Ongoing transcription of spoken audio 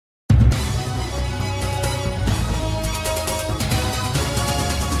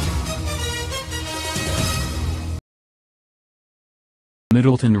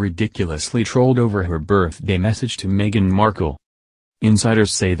Middleton ridiculously trolled over her birthday message to Meghan Markle.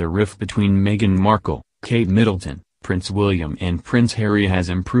 Insiders say the rift between Meghan Markle, Kate Middleton, Prince William and Prince Harry has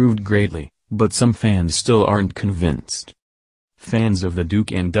improved greatly, but some fans still aren't convinced. Fans of the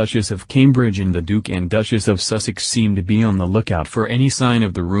Duke and Duchess of Cambridge and the Duke and Duchess of Sussex seem to be on the lookout for any sign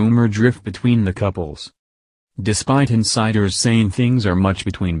of the rumored rift between the couples. Despite insiders saying things are much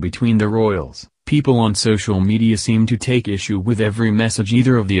between the royals, people on social media seem to take issue with every message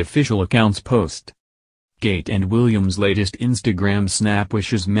either of the official accounts post. Kate and William's latest Instagram snap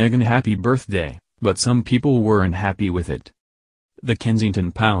wishes Meghan happy birthday, but some people weren't happy with it. The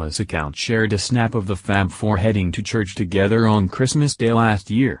Kensington Palace account shared a snap of the Fab Four heading to church together on Christmas Day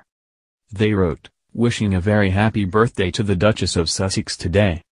last year. They wrote, "Wishing a very happy birthday to the Duchess of Sussex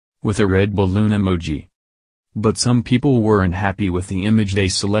today," with a red balloon emoji. But some people weren't happy with the image they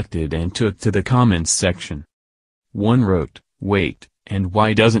selected and took to the comments section. One wrote, "Wait, and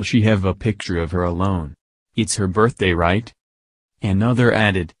why doesn't she have a picture of her alone? It's her birthday, right?" Another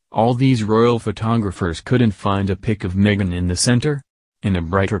added, "All these royal photographers couldn't find a pic of Meghan in the center? In a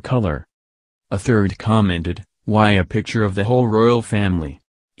brighter color?" A third commented, "Why a picture of the whole royal family?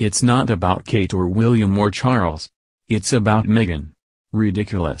 It's not about Kate or William or Charles. It's about Meghan.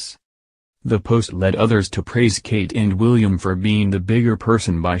 Ridiculous." The post led others to praise Kate and William for being the bigger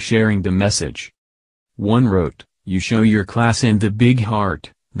person by sharing the message. One wrote, "You show your class and the big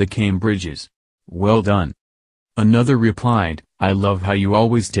heart, the Cambridges. Well done." Another replied, "I love how you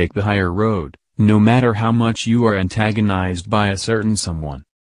always take the higher road, no matter how much you are antagonized by a certain someone."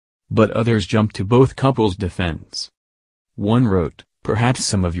 But others jumped to both couples' defense. One wrote, "Perhaps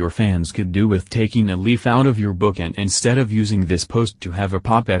some of your fans could do with taking a leaf out of your book and instead of using this post to have a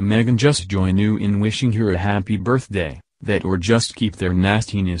pop at Meghan just join you in wishing her a happy birthday, that or just keep their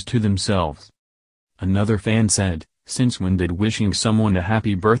nastiness to themselves." Another fan said, "Since when did wishing someone a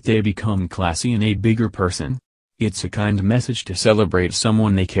happy birthday become classy and a bigger person? It's a kind message to celebrate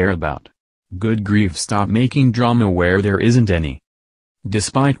someone they care about. Good grief, stop making drama where there isn't any."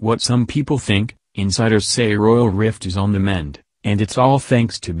 Despite what some people think, insiders say royal rift is on the mend, and it's all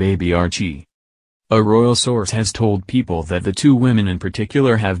thanks to baby Archie. A royal source has told people that the two women in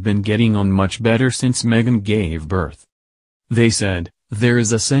particular have been getting on much better since Meghan gave birth. They said, "There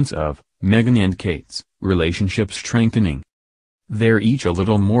is a sense of, Meghan and Kate's, relationship strengthening. They're each a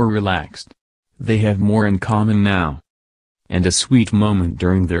little more relaxed. They have more in common now." And a sweet moment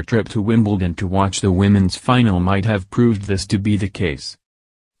during their trip to Wimbledon to watch the women's final might have proved this to be the case.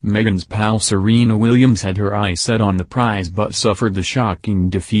 Meghan's pal Serena Williams had her eyes set on the prize but suffered the shocking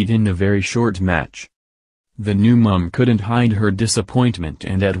defeat in a very short match. The new mum couldn't hide her disappointment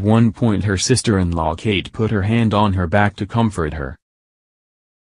and at one point her sister-in-law Kate put her hand on her back to comfort her.